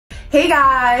Hey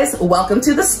guys, welcome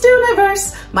to the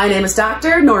Stewniverse. My name is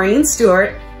Dr. Noreen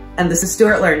Stewart, and this is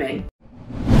Stewart Learning.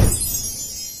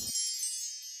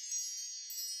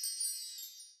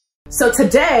 So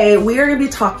today we are going to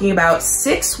be talking about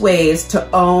 6 ways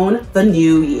to own the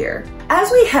new year.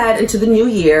 As we head into the new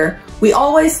year, we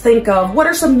always think of what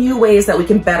are some new ways that we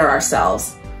can better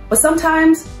ourselves. But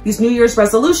sometimes these New Year's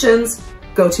resolutions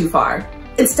go too far.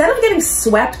 Instead of getting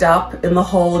swept up in the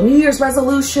whole New Year's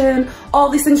resolution, all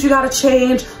these things you gotta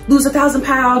change, lose 1,000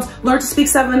 pounds, learn to speak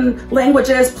 7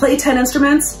 languages, play 10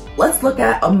 instruments, let's look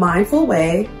at a mindful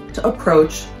way to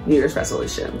approach New Year's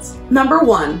resolutions. Number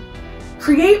 1,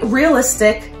 create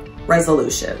realistic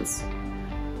resolutions.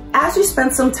 As you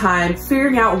spend some time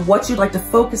figuring out what you'd like to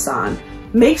focus on,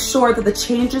 make sure that the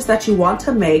changes that you want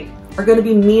to make are gonna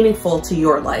be meaningful to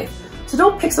your life. So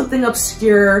don't pick something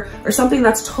obscure or something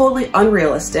that's totally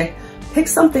unrealistic. Pick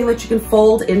something that you can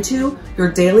fold into your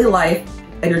daily life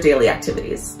and your daily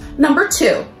activities. Number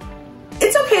 2,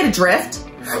 it's okay to drift.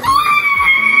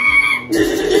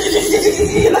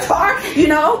 In the car, you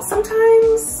know,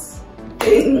 sometimes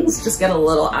things just get a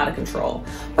little out of control,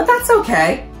 but that's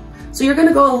okay. So you're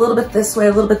gonna go a little bit this way,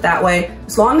 a little bit that way.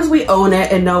 As long as we own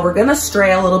it and know we're gonna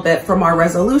stray a little bit from our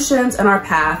resolutions and our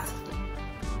path,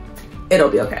 it'll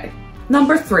be okay.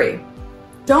 Number 3,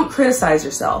 don't criticize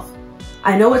yourself.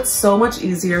 I know it's so much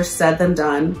easier said than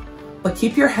done, but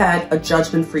keep your head a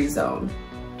judgment-free zone.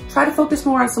 Try to focus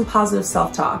more on some positive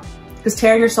self-talk, because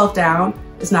tearing yourself down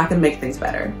is not gonna make things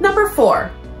better. Number 4,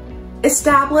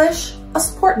 establish a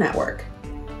support network.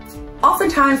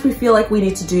 Oftentimes we feel like we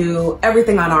need to do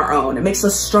everything on our own. It makes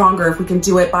us stronger if we can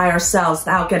do it by ourselves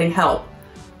without getting help.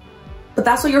 But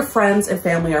that's what your friends and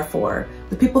family are for.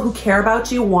 The people who care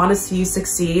about you want to see you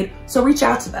succeed, so reach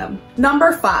out to them.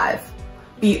 Number 5,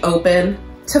 be open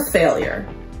to failure.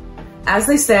 As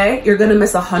they say, you're gonna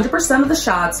miss 100% of the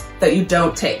shots that you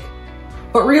don't take.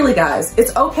 But really guys,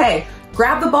 it's okay.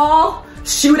 Grab the ball,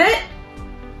 shoot it.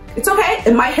 It's okay,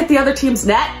 it might hit the other team's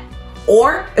net,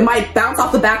 or it might bounce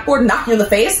off the backboard and knock you in the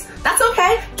face. That's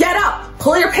okay, get up,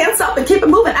 pull your pants up and keep it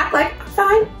moving. Act like,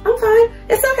 I'm fine,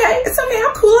 it's okay,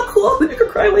 I'm cool. Then you can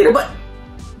cry later, but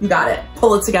you got it.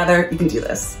 Pull it together, you can do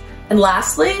this. And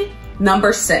lastly,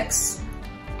 number 6,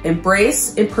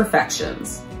 embrace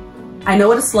imperfections. I know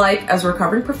what it's like as a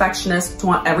recovering perfectionist to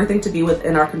want everything to be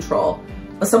within our control,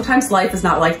 but sometimes life is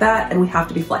not like that and we have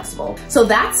to be flexible. So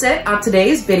that's it on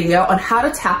today's video on how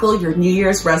to tackle your New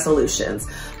Year's resolutions.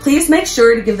 Please make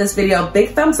sure to give this video a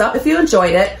big thumbs up if you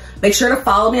enjoyed it. Make sure to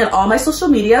follow me on all my social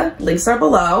media, links are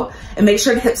below, and make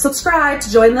sure to hit subscribe to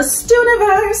join the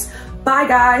Stewniverse. Bye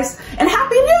guys, and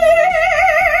Happy New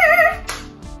Year!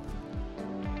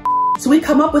 So we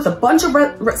come up with a bunch of